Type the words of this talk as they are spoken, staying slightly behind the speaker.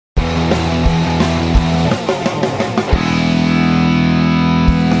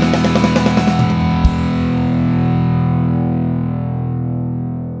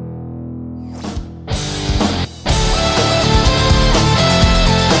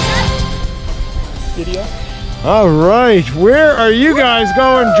video. All right, where are you guys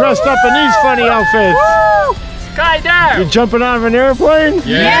going dressed up in these funny outfits? Woo! Skydive! You jumping out of an airplane?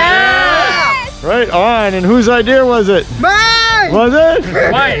 Yes! Right on, and whose idea was it? Mine! Was it?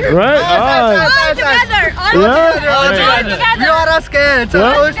 Mine! Right on. All together! All together! You are scared. It's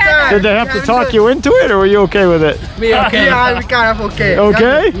a first time. Did they have to talk you into it, or were you okay with it? Me okay. Yeah, we kind of okay.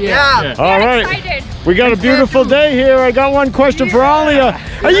 Okay? Yeah. All right. Excited. We got a beautiful day here. I got one question for all of you.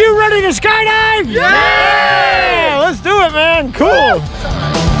 Are you ready to skydive? Yeah! Let's do it, man. Cool.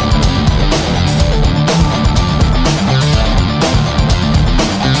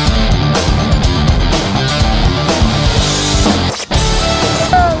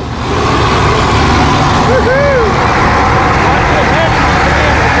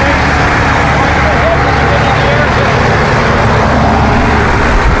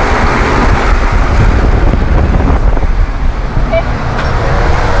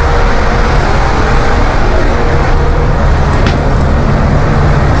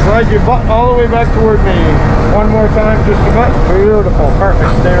 Slide your butt all the way back toward me. One more time, just a butt. Beautiful.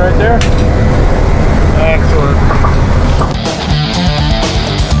 Perfect. Stay right there. Excellent.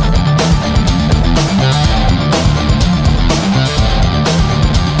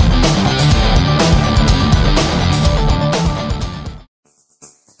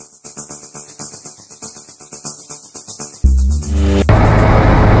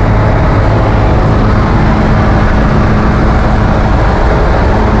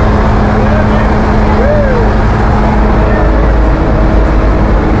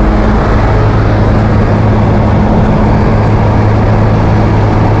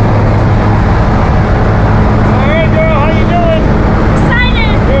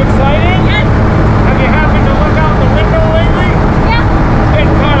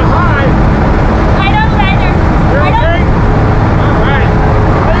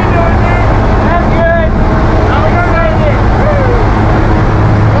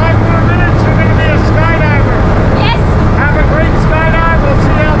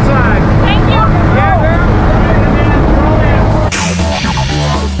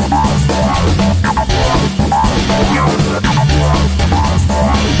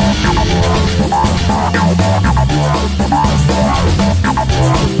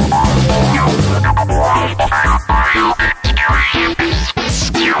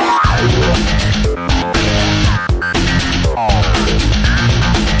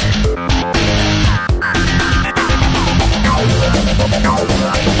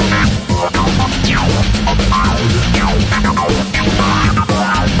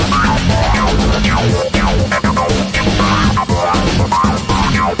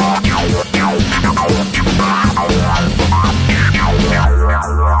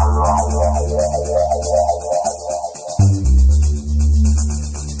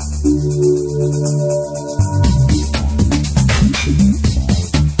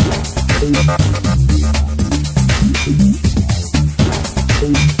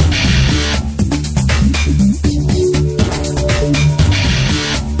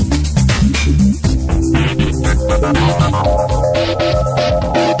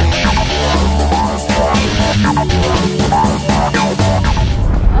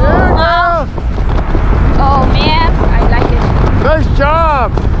 Oh man, I like it. Nice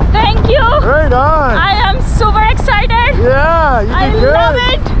job. Thank you. Right on. I am super excited. Yeah, you did I good. love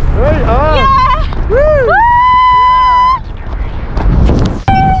it. Right on. Yeah. Woo. Woo!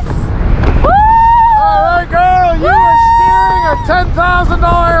 Yes. Woo! All right, girl, you are steering a $10,000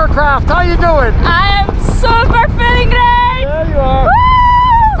 aircraft. How you doing? I am super feeling great. There you are. Woo!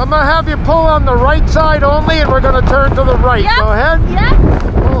 I'm gonna have you pull on the right side only, and we're gonna turn to the right. Yep. Go ahead. Yeah.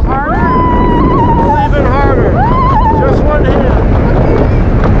 Pull harder. Pull even harder. Just one hand.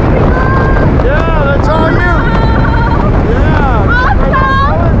 Yeah, that's all you. Yeah. Awesome.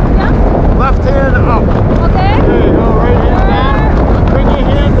 Yeah. Left hand up. Okay. There you go. Right hand down. Bring your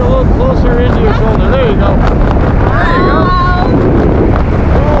hand a little closer into your shoulder. There you go. There you go.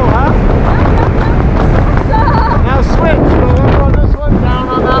 Cool, huh? Now switch. Go up on this one, down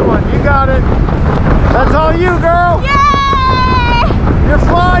on that one. You got it. That's all you, girl. Yay! You're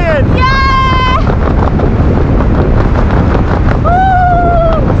flying. Yay! Woo!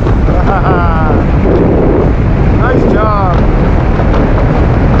 Nice job.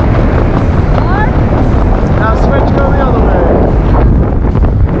 Now switch, go the other way.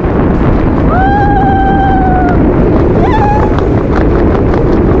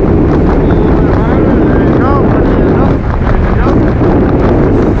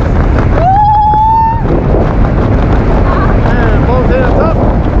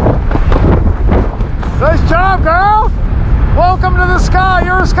 Nice job, girl! Welcome to the sky.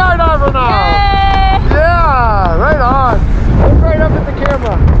 You're a skydiver now. Yay!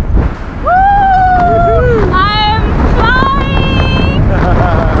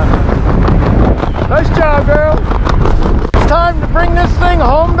 thing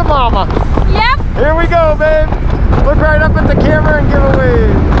home to mama. Yep. Here we go, babe. Look right up at the camera and give a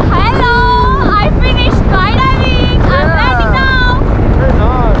wave. Hello. I finished skydiving. I'm landing now. Right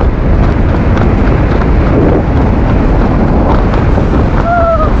on.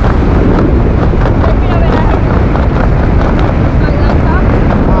 Let me know when I have my laptop.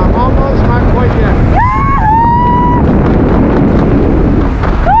 Almost, not quite yet.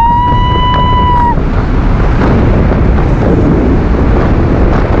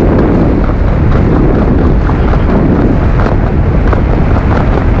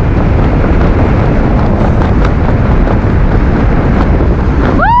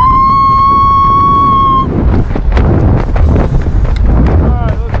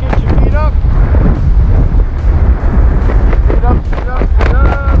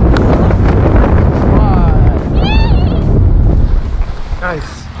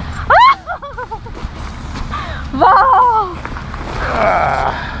 Nice. Wow.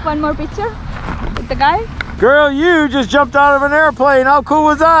 One more picture with the guy. Girl, you just jumped out of an airplane. How cool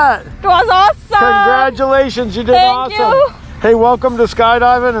was that? It was awesome. Congratulations, you did Thank awesome. you. Hey, welcome to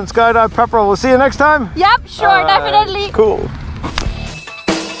skydiving and Skydive Pepperell. We'll see you next time. Yep, sure, All right, definitely. Cool.